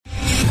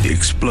The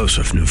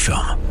explosive new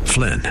film,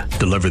 Flynn,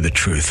 Deliver the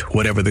Truth,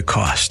 Whatever the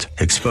Cost,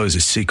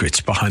 exposes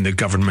secrets behind the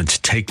government's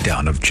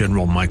takedown of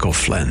General Michael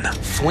Flynn.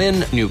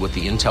 Flynn knew what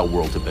the intel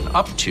world had been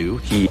up to.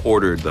 He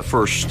ordered the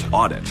first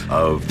audit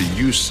of the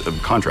use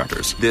of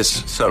contractors.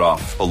 This set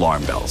off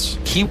alarm bells.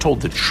 He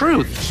told the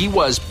truth. He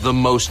was the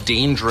most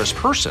dangerous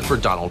person for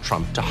Donald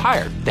Trump to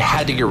hire. They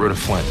had to get rid of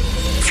Flynn.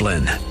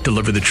 Flynn,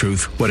 Deliver the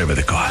Truth, Whatever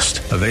the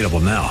Cost. Available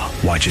now.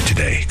 Watch it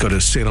today. Go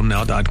to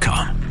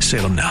salemnow.com.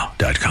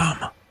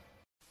 salemnow.com.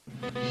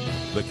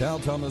 The Cal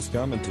Thomas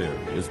Commentary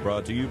is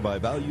brought to you by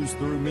Values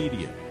Through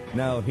Media.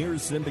 Now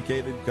here's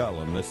syndicated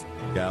columnist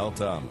Cal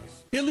Thomas.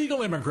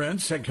 Illegal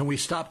immigrants, and can we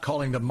stop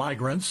calling them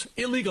migrants?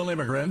 Illegal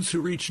immigrants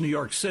who reach New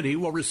York City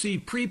will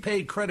receive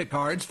prepaid credit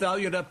cards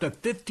valued up to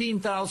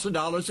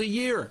 $15,000 a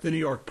year. The New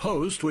York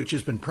Post, which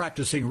has been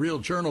practicing real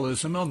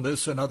journalism on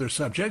this and other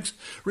subjects,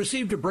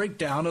 received a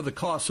breakdown of the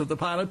costs of the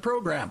pilot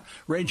program,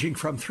 ranging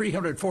from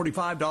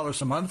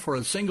 $345 a month for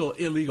a single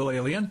illegal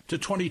alien to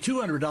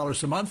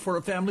 $2,200 a month for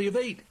a family of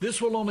 8.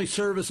 This will only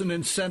serve as an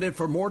incentive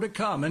for more to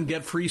come and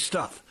get free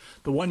stuff.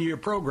 The one-year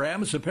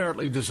program is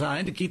apparently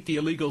designed to keep the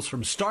illegals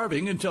from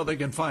starving until they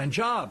can find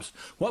jobs.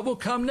 What will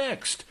come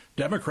next?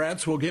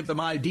 Democrats will give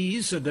them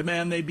IDs and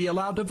demand they be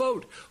allowed to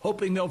vote,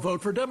 hoping they'll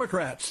vote for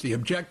Democrats. The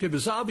objective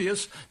is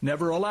obvious: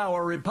 never allow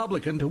a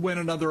Republican to win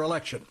another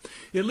election.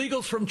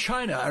 Illegals from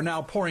China are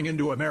now pouring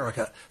into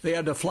America. They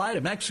had to fly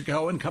to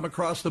Mexico and come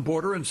across the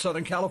border in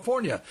Southern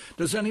California.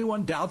 Does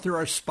anyone doubt there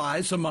are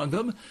spies among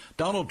them?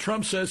 Donald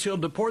Trump says he'll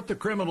deport the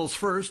criminals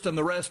first and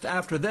the rest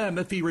after them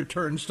if he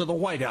returns to the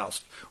White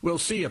House. We'll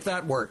see if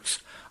that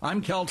works.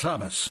 I'm Cal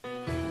Thomas.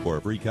 For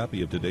a free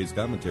copy of today's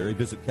commentary,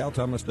 visit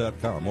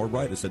calthomas.com or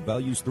write us at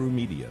Values Through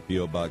Media,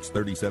 P.O. Box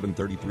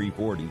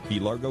 373340, Key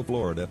Largo,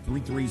 Florida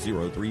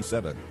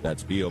 33037.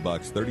 That's P.O.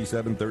 Box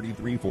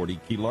 373340,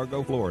 Key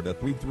Largo, Florida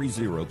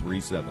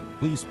 33037.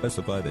 Please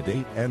specify the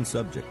date and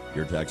subject.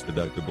 Your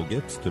tax-deductible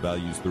gifts to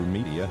Values Through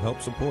Media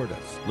help support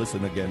us.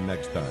 Listen again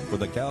next time for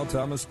the Cal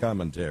Thomas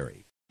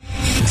Commentary.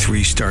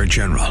 3-star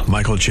General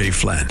Michael J.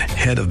 Flynn,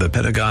 head of the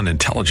Pentagon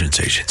Intelligence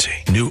Agency,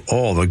 knew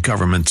all the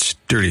government's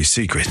dirty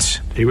secrets.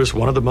 He was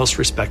one of the most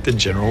respected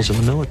generals in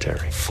the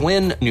military.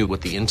 Flynn knew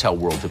what the intel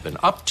world had been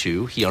up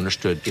to. He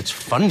understood its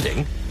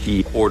funding.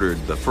 He ordered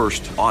the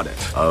first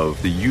audit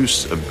of the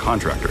use of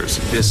contractors.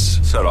 This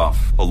set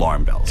off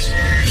alarm bells.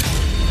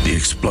 The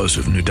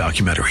explosive new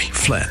documentary,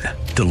 Flynn,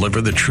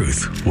 Deliver the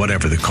Truth,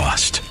 Whatever the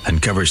Cost,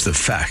 uncovers the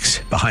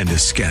facts behind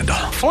this scandal.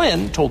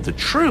 Flynn told the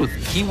truth.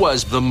 He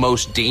was the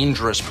most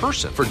dangerous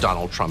person for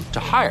Donald Trump to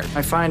hire.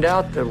 I find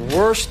out the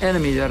worst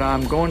enemy that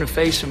I'm going to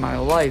face in my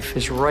life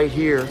is right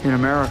here in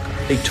America.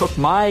 They took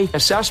my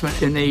assessment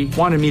and they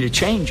wanted me to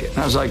change it. And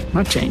I was like, I'm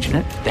not changing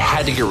it. They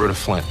had to get rid of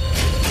Flynn.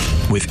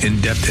 With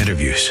in-depth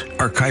interviews,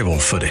 archival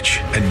footage,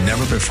 and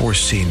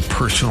never-before-seen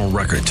personal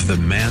records of the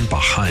man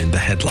behind the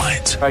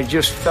headlines. I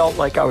just felt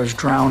like I was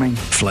drowning.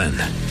 Flynn,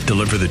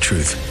 Deliver the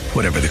Truth,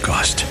 Whatever the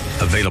Cost.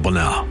 Available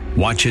now.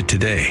 Watch it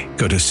today.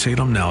 Go to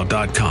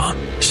salemnow.com.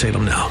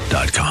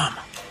 salemnow.com.